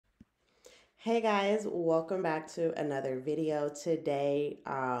Hey guys, welcome back to another video. Today,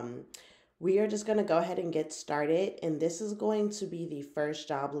 we are just going to go ahead and get started. And this is going to be the first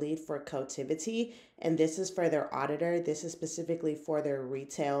job lead for Cotivity. And this is for their auditor. This is specifically for their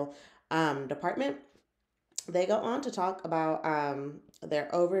retail department. They go on to talk about their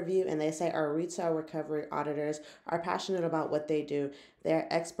overview, and they say our retail recovery auditors are passionate about what they do. They're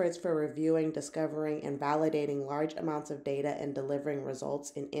experts for reviewing, discovering, and validating large amounts of data and delivering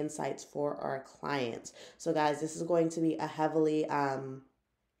results and insights for our clients. So, guys, this is going to be a heavily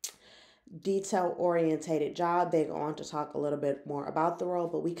detail orientated job. They go on to talk a little bit more about the role,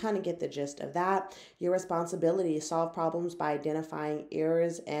 but we kind of get the gist of that. Your responsibility is solve problems by identifying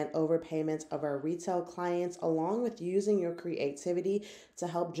errors and overpayments of our retail clients, along with using your creativity to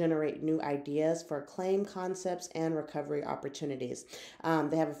help generate new ideas for claim concepts and recovery opportunities.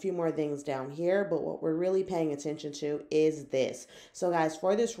 They have a few more things down here, but what we're really paying attention to is this. So, guys,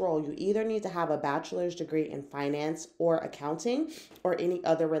 for this role, you either need to have a bachelor's degree in finance or accounting or any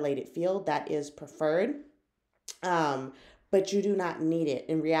other related field that is preferred. Um, but you do not need it.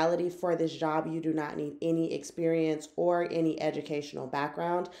 In reality, for this job, you do not need any experience or any educational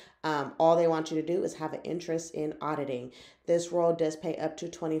background. All they want you to do is have an interest in auditing. This role does pay up to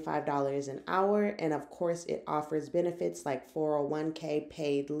 $25 an hour. And of course, it offers benefits like 401k,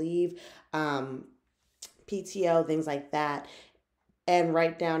 paid leave, PTO, things like that. And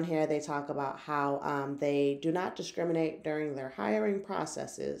right down here, they talk about how they do not discriminate during their hiring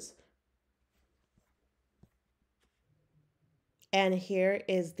processes. And here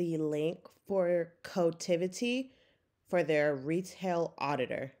is the link for Cotivity for their retail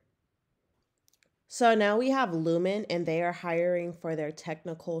auditor. So now we have Lumen, and they are hiring for their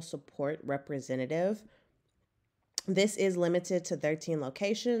technical support representative. This is limited to 13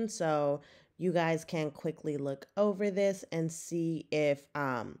 locations, so you guys can quickly look over this and see if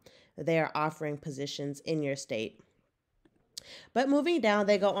they're offering positions in your state. But moving down,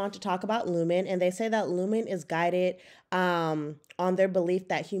 they go on to talk about Lumen, and they say that Lumen is guided on their belief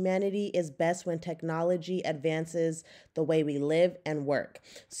that humanity is best when technology advances the way we live and work.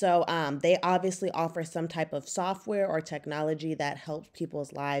 So they obviously offer some type of software or technology that helps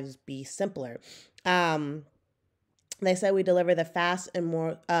people's lives be simpler. They say we deliver the fast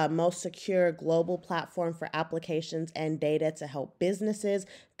and most secure global platform for applications and data to help businesses,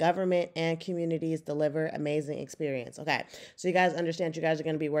 government, and communities deliver amazing experience. Okay, so you guys understand you guys are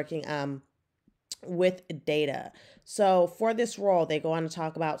going to be working with data. So for this role, they go on to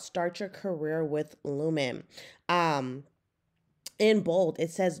talk about start your career with Lumen. In bold,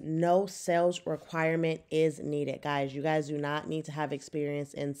 it says no sales requirement is needed. Guys, you guys do not need to have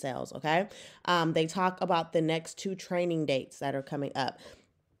experience in sales, okay? They talk about the next two training dates that are coming up.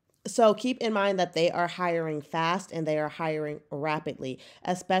 So keep in mind that they are hiring fast and they are hiring rapidly,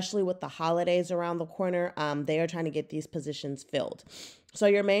 especially with the holidays around the corner. They are trying to get these positions filled. So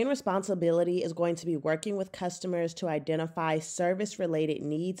your main responsibility is going to be working with customers to identify service-related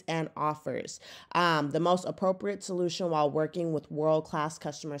needs and offers, the most appropriate solution while working with world-class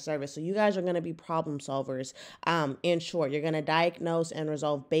customer service. So you guys are going to be problem solvers. In short, you're going to diagnose and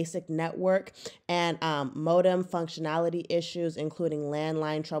resolve basic network and modem functionality issues, including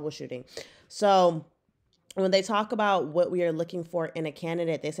landline troubleshooting. So when they talk about what we are looking for in a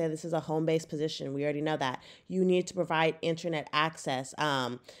candidate, they say this is a home-based position. We already know that. You need to provide internet access.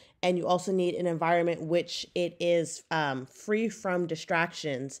 And you also need an environment which it is free from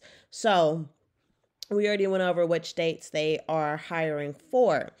distractions. So we already went over which states they are hiring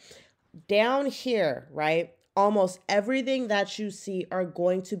for. Down here, right? Almost everything that you see are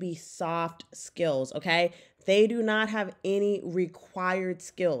going to be soft skills, okay? They do not have any required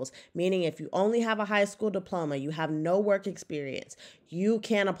skills, meaning if you only have a high school diploma, you have no work experience, you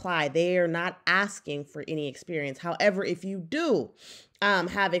can apply. They are not asking for any experience. However, if you do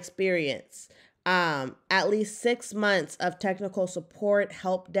have experience, at least 6 months of technical support,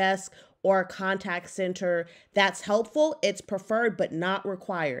 help desk, or contact center, that's helpful. It's preferred, but not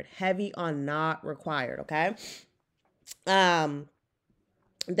required. Heavy on not required, okay?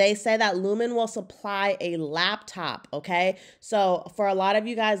 They say that Lumen will supply a laptop, okay? So for a lot of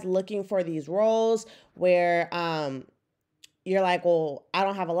you guys looking for these roles where you're like, well, I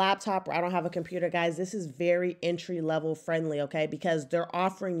don't have a laptop or I don't have a computer, guys, this is very entry level friendly, okay? Because they're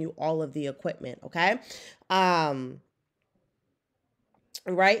offering you all of the equipment, okay?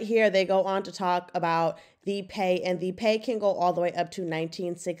 Right here, they go on to talk about the pay, and the pay can go all the way up to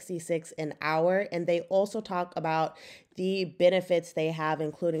 $19.66 an hour. And they also talk about the benefits they have,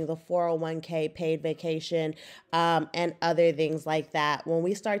 including the 401k, paid vacation, and other things like that. When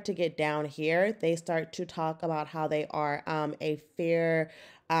we start to get down here, they start to talk about how they are a fair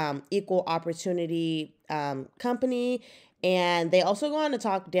equal opportunity company. And they also go on to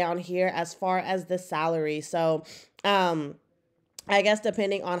talk down here as far as the salary. So, I guess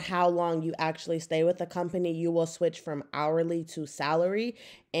depending on how long you actually stay with the company, you will switch from hourly to salary,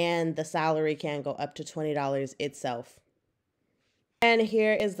 and the salary can go up to $20 itself. And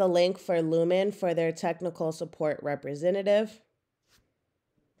here is the link for Lumen for their technical support representative.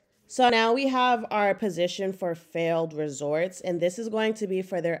 So now we have our position for failed resorts, and this is going to be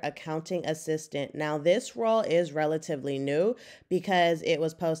for their accounting assistant. Now, this role is relatively new because it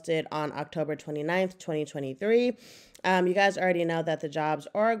was posted on October 29th, 2023. You guys already know that the jobs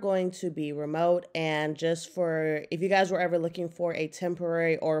are going to be remote, and just for if you guys were ever looking for a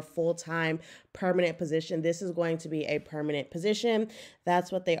temporary or full-time permanent position, this is going to be a permanent position.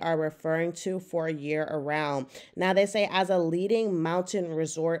 That's what they are referring to for year around. Now, they say as a leading mountain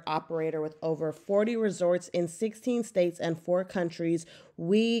resort operator with over 40 resorts in 16 states and 4 countries,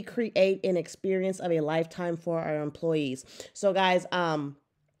 we create an experience of a lifetime for our employees. So guys,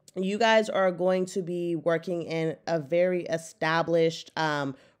 you guys are going to be working in a very established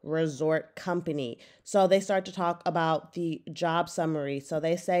resort company. So they start to talk about the job summary. So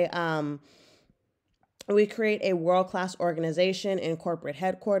they say, we create a world-class organization in corporate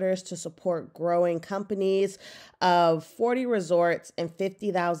headquarters to support growing companies of 40 resorts and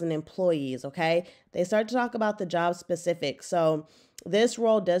 50,000 employees, okay? They start to talk about the job specifics. So this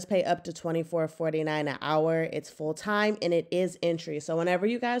role does pay up to $24.49 an hour. It's full-time and it is entry. So whenever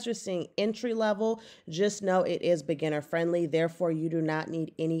you guys are seeing entry level, just know it is beginner friendly. Therefore, you do not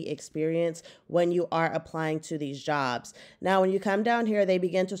need any experience when you are applying to these jobs. Now, when you come down here, they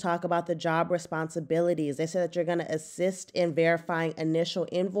begin to talk about the job responsibilities. They say that you're going to assist in verifying initial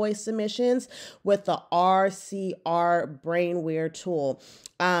invoice submissions with the RCR Brainware tool.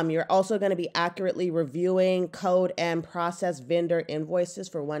 You're also going to be accurately reviewing code and process vendor invoices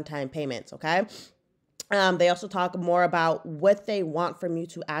for one-time payments, okay? They also talk more about what they want from you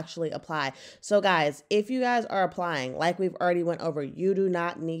to actually apply. So guys, if you guys are applying, like we've already went over, you do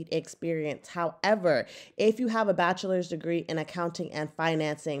not need experience. However, if you have a bachelor's degree in accounting and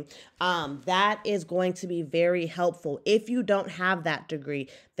financing, that is going to be very helpful. If you don't have that degree,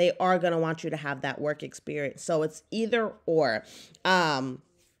 they are going to want you to have that work experience. So it's either or.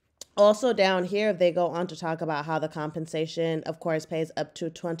 Also down here, they go on to talk about how the compensation, of course, pays up to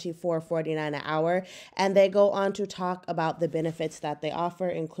 $24.49 an hour. And they go on to talk about the benefits that they offer,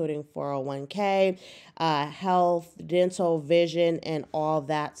 including 401k, health, dental, vision, and all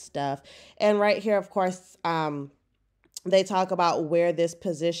that stuff. And right here, of course, they talk about where this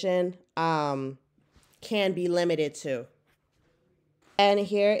position can be limited to. And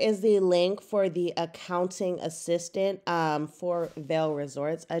here is the link for the accounting assistant for Vail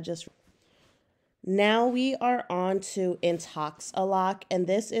Resorts. Now we are on to Intoxalock, and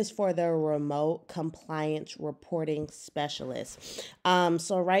this is for the remote compliance reporting specialist.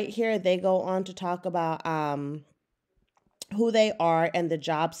 So right here, they go on to talk about who they are and the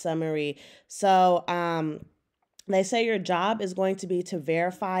job summary. So they say your job is going to be to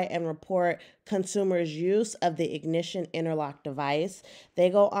verify and report consumers' use of the ignition interlock device. They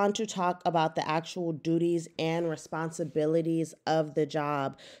go on to talk about the actual duties and responsibilities of the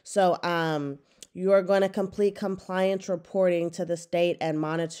job. So, you are going to complete compliance reporting to the state and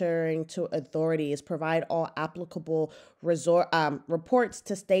monitoring to authorities, provide all applicable reports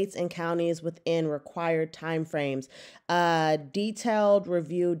to states and counties within required timeframes, detailed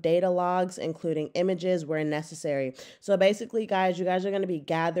review data logs, including images where necessary. So basically, guys, you guys are going to be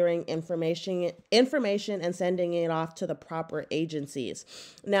gathering information and sending it off to the proper agencies.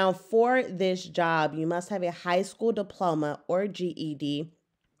 Now, for this job, you must have a high school diploma or GED.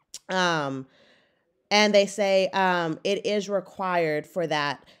 And they say it is required for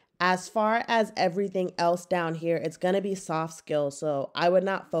that. As far as everything else down here, it's going to be soft skills. So I would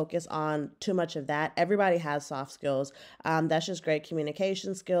not focus on too much of that. Everybody has soft skills. That's just great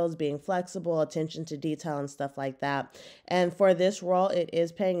communication skills, being flexible, attention to detail, and stuff like that. And for this role, it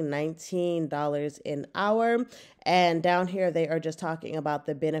is paying $19 an hour. And down here, they are just talking about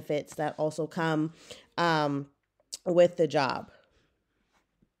the benefits that also come with the job.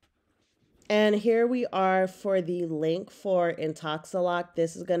 And here we are for the link for Intoxalock.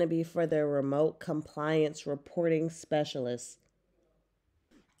 This is going to be for the remote compliance reporting specialist.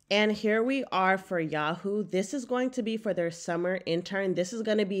 And here we are for Yahoo. This is going to be for their summer intern. This is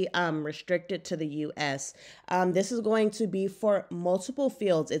going to be restricted to the US. This is going to be for multiple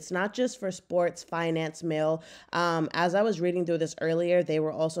fields. It's not just for sports, finance, mail. As I was reading through this earlier, they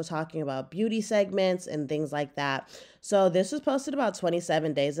were also talking about beauty segments and things like that. So this was posted about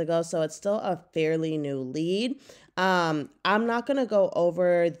 27 days ago. So it's still a fairly new lead. I'm not going to go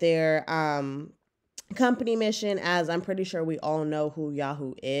over their company mission, as I'm pretty sure we all know who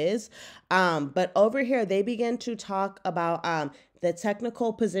Yahoo is. But over here, they begin to talk about the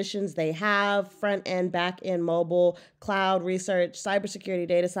technical positions they have: front end, back end, mobile, cloud, research, cybersecurity,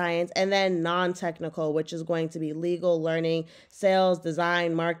 data science, and then non-technical, which is going to be legal, learning, sales,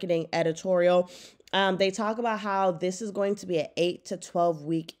 design, marketing, editorial. They talk about how this is going to be an 8 to 12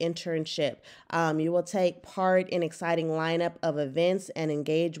 week internship. You will take part in exciting lineup of events and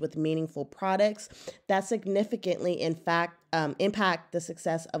engage with meaningful products that significantly, in fact, impact the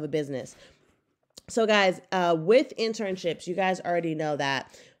success of a business. So guys, with internships, you guys already know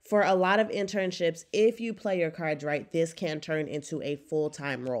that for a lot of internships, if you play your cards right, this can turn into a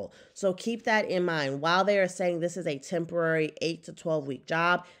full-time role. So keep that in mind. While they are saying this is a temporary 8 to 12 week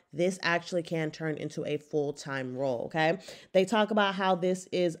job, this actually can turn into a full-time role, okay? They talk about how this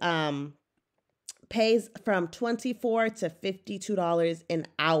is pays from $24 to $52 an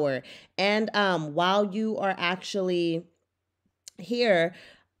hour. And while you are actually here,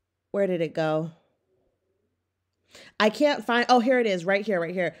 where did it go? I can't find, oh, here it is, right here,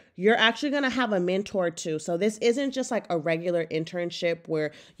 right here. You're actually going to have a mentor too. So this isn't just like a regular internship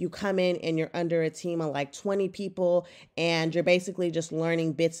where you come in and you're under a team of like 20 people and you're basically just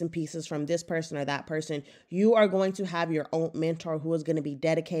learning bits and pieces from this person or that person. You are going to have your own mentor who is going to be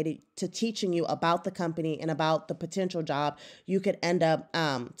dedicated to teaching you about the company and about the potential job you could end up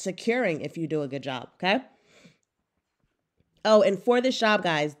securing if you do a good job, okay? Oh, and for this job,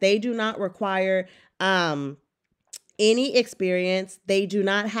 guys, they do not require any experience. They do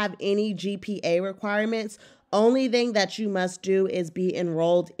not have any GPA requirements. Only thing that you must do is be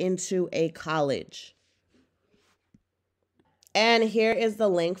enrolled into a college. And here is the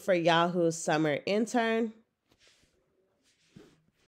link for Yahoo's summer intern.